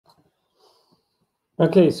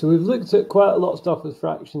Okay, so we've looked at quite a lot of stuff with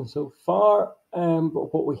fractions so far,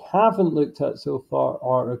 but what we haven't looked at so far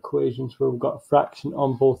are equations where we've got a fraction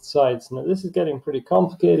on both sides. Now this is getting pretty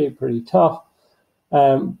complicated, pretty tough,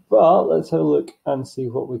 but let's have a look and see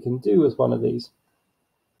what we can do with one of these.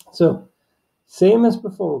 So, same as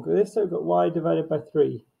before, this side we've got y divided by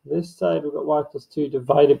 3. This side we've got y plus 2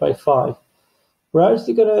 divided by 5. We're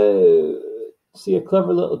actually going to see a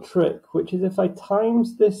clever little trick, which is if I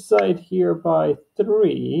times this side here by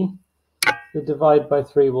 3, the divide by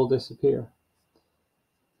 3 will disappear.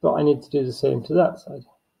 But I need to do the same to that side.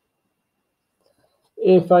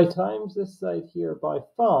 If I times this side here by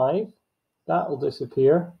 5, that will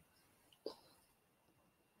disappear.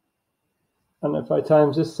 And if I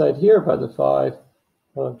times this side here by the 5,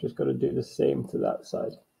 well, I've just got to do the same to that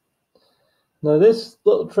side. Now this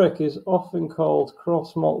little trick is often called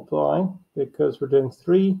cross multiplying because we're doing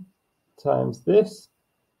 3 times this,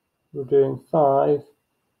 we're doing 5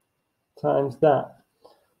 times that.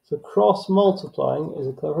 So cross multiplying is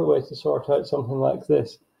a clever way to sort out something like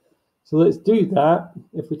this. So let's do that.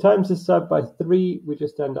 If we times this side by 3, we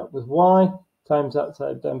just end up with y. Times that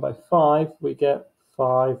side down by 5, we get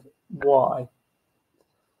 5y.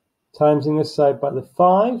 Timesing this side by the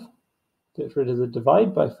 5, gets rid of the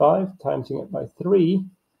divide by 5, timesing it by 3,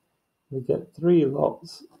 we get 3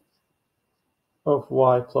 lots of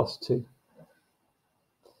y plus 2.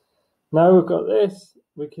 Now we've got this,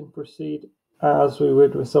 we can proceed as we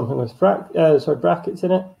would with something with brackets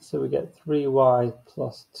in it. So we get 3y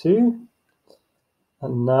plus 2.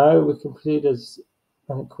 And now we can proceed as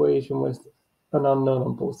an equation with an unknown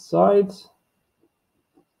on both sides.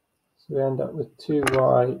 So we end up with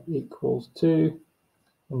 2y equals 2.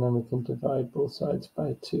 And then we can divide both sides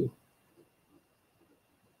by 2.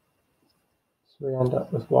 So we end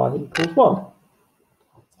up with y equals 1.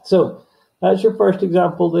 So that's your first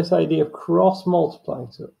example, this idea of cross multiplying.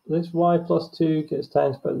 So this y plus 2 gets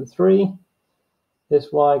times by the 3.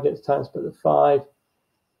 This y gets times by the 5.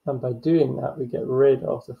 And by doing that, we get rid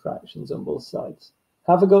of the fractions on both sides.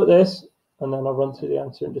 Have a go at this, and then I'll run through the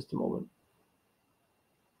answer in just a moment.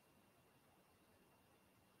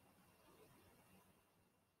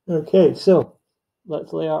 Okay, so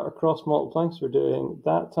let's lay out our cross multiplying. So we're doing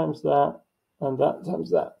that times that, and that times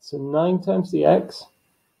that. So 9 times the x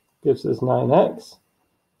gives us 9x.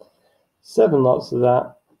 7 lots of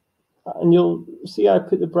that. And you'll see I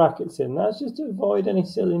put the brackets in. That's just to avoid any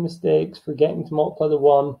silly mistakes, forgetting to multiply the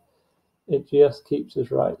 1. It just keeps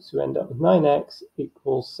us right. So we end up with 9x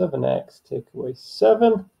equals 7x. Take away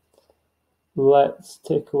 7. Let's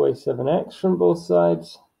take away 7x from both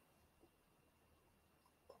sides.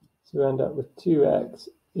 So we end up with 2x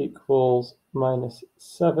equals minus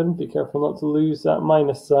 7. Be careful not to lose that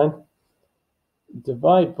minus sign.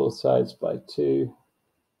 Divide both sides by 2.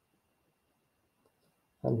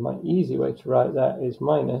 And my easy way to write that is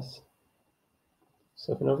minus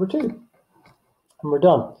 7 over 2. And we're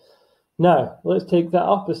done. Now, let's take that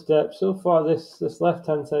up a step. So far, this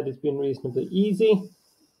left-hand side has been reasonably easy.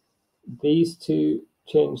 These two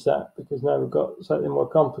change that because now we've got slightly more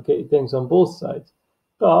complicated things on both sides.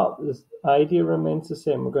 But the idea remains the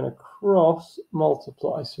same. We're going to cross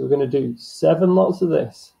multiply. So we're going to do 7 lots of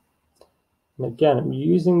this. And again, I'm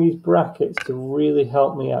using these brackets to really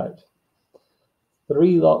help me out.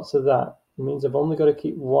 3 lots of that. It means I've only got to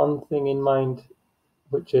keep one thing in mind,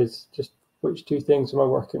 which is just which 2 things am I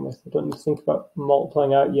working with. I don't need to think about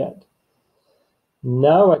multiplying out yet.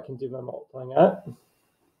 Now I can do my multiplying out.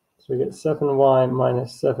 So we get 7y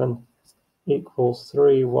minus 7 equals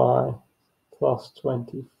 3y plus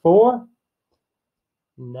 24.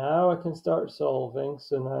 Now I can start solving.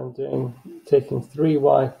 So now I'm taking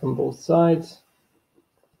 3y from both sides.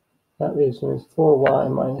 That leaves me with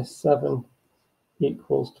 4y minus 7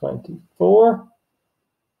 equals 24.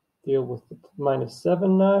 Deal with the minus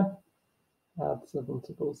 7 now. Add 7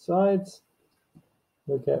 to both sides.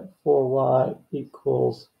 We get 4y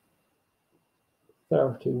equals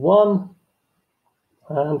 31.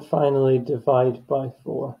 And finally divide by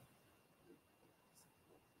 4.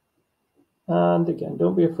 And again,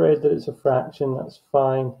 don't be afraid that it's a fraction, that's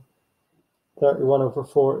fine. 31 over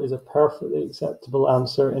 4 is a perfectly acceptable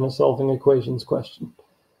answer in a solving equations question.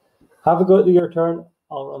 Have a go at your turn.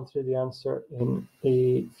 I'll run through the answer in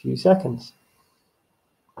a few seconds.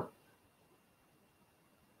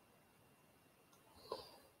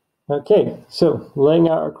 Okay, so laying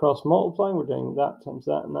out our cross multiplying, we're doing that times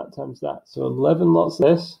that and that times that. So 11 lots of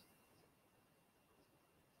this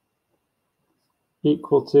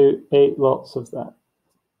equal to 8 lots of that.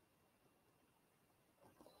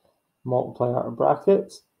 Multiply out our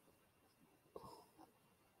brackets.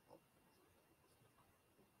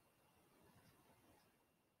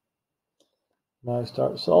 Now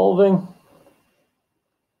start solving.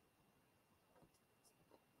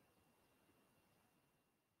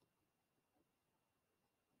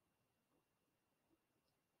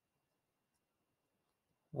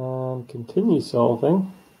 And continue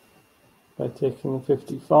solving by taking the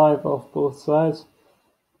 55 off both sides.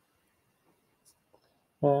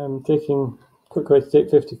 Quick way to take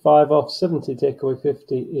 55 off, 70 take away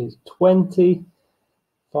 50 is 20.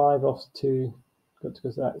 5 off 2, got to go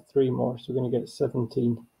to that 3 more, so we're going to get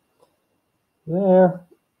 17 there,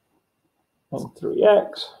 and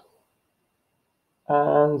 3x,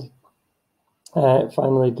 and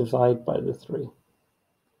finally divide by the 3.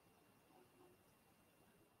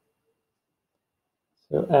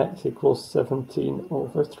 So x equals 17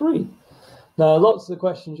 over 3. Now, lots of the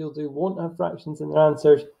questions you'll do won't have fractions in their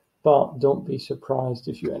answers, but don't be surprised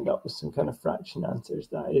if you end up with some kind of fraction answers.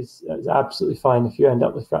 That is absolutely fine if you end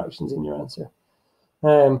up with fractions in your answer.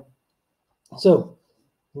 So,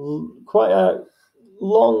 quite a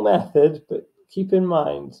long method, but keep in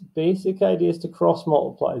mind, basic idea is to cross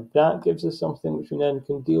multiply. That gives us something which we then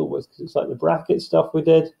can deal with, because it's like the bracket stuff we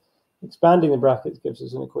did. Expanding the brackets gives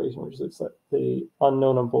us an equation which looks like the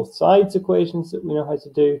unknown on both sides equations that we know how to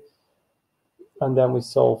do, and then we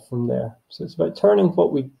solve from there. So it's about turning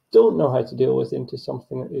what we don't know how to deal with into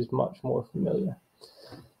something that is much more familiar.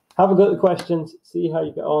 Have a go at the questions, see how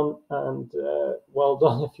you get on, and well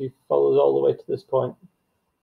done if you followed all the way to this point.